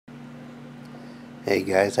Hey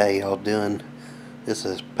guys, how y'all doing? This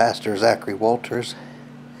is Pastor Zachary Walters,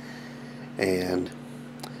 and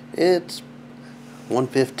it's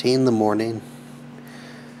 1:15 in the morning.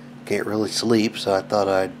 Can't really sleep, so I thought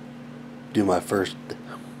I'd do my first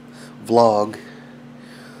vlog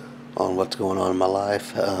on what's going on in my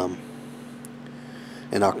life.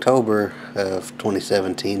 In October of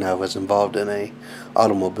 2017, I was involved in a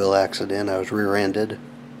automobile accident. I was rear-ended,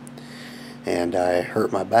 and I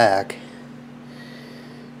hurt my back.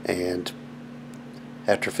 And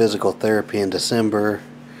after physical therapy in December,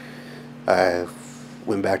 I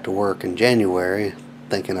went back to work in January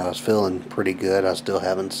thinking I was feeling pretty good. I was still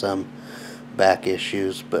having some back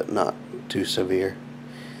issues, but not too severe.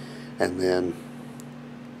 And then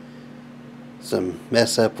some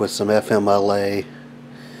mess up with some FMLA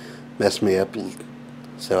messed me up,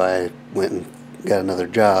 so I went and got another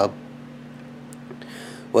job.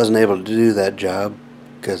 Wasn't able to do that job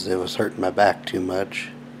because it was hurting my back too much.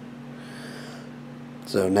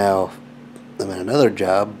 So now I'm at another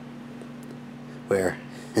job where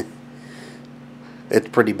it's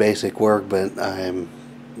pretty basic work, but I've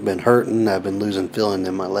been hurting. I've been losing feeling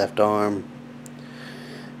in my left arm,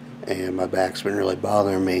 and my back's been really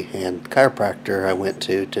bothering me. And the chiropractor I went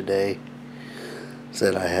to today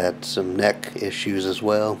said I had some neck issues as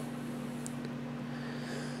well,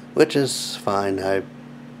 which is fine. I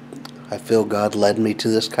feel God led me to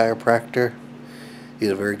this chiropractor. He's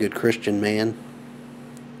a very good Christian man.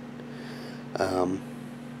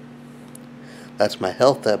 That's my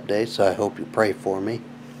health update, so I hope you pray for me.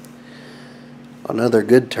 On other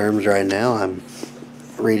good terms right now, I'm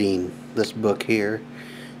reading this book here,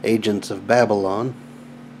 Agents of Babylon.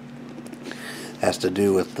 Has to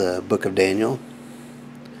do with the book of Daniel.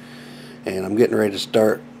 And I'm getting ready to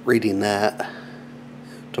start reading that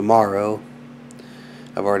tomorrow.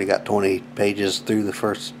 I've already got 20 pages through the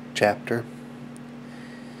first chapter.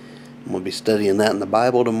 I'm going to be studying that in the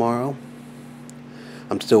Bible tomorrow.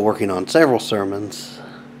 I'm still working on several sermons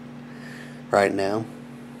right now,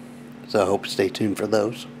 so I hope you stay tuned for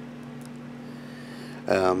those.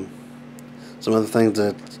 Some other things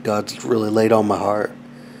that God's really laid on my heart,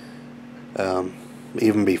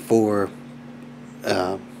 even before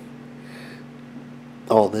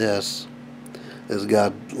all this, is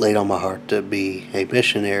God laid on my heart to be a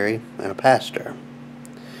missionary and a pastor.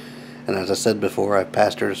 And as I said before, I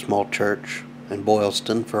pastored a small church in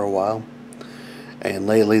Boylston for a while. And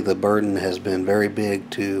lately the burden has been very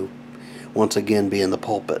big to once again be in the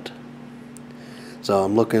pulpit. So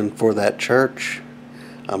I'm looking for that church.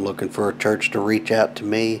 I'm looking for a church to reach out to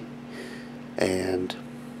me. And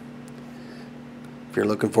if you're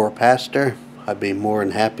looking for a pastor, I'd be more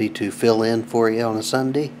than happy to fill in for you on a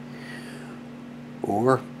Sunday.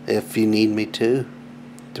 Or if you need me to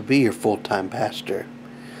be your full-time pastor,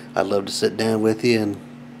 I'd love to sit down with you and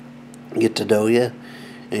get to know you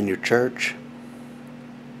in your church.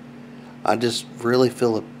 I just really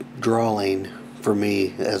feel a drawing for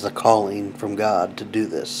me as a calling from God to do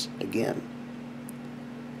this again.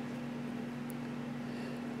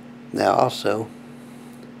 Now also,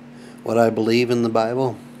 what I believe in the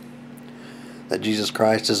Bible, that Jesus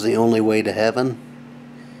Christ is the only way to heaven,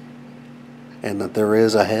 and that there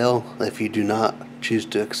is a hell if you do not choose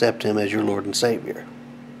to accept Him as your Lord and Savior.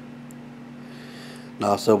 And I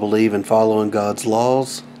also believe in following God's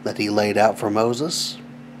laws that He laid out for Moses.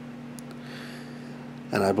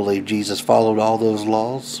 And I believe Jesus followed all those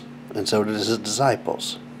laws, and so did His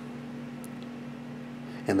disciples.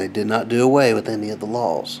 And they did not do away with any of the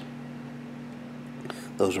laws.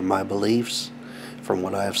 Those are my beliefs from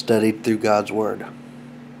what I have studied through God's Word.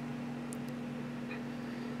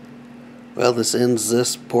 Well, this ends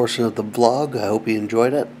this portion of the vlog. I hope you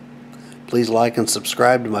enjoyed it. Please like and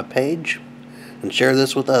subscribe to my page, and share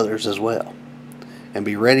this with others as well. And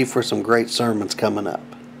be ready for some great sermons coming up.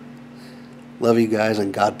 Love you guys,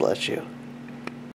 and God bless you.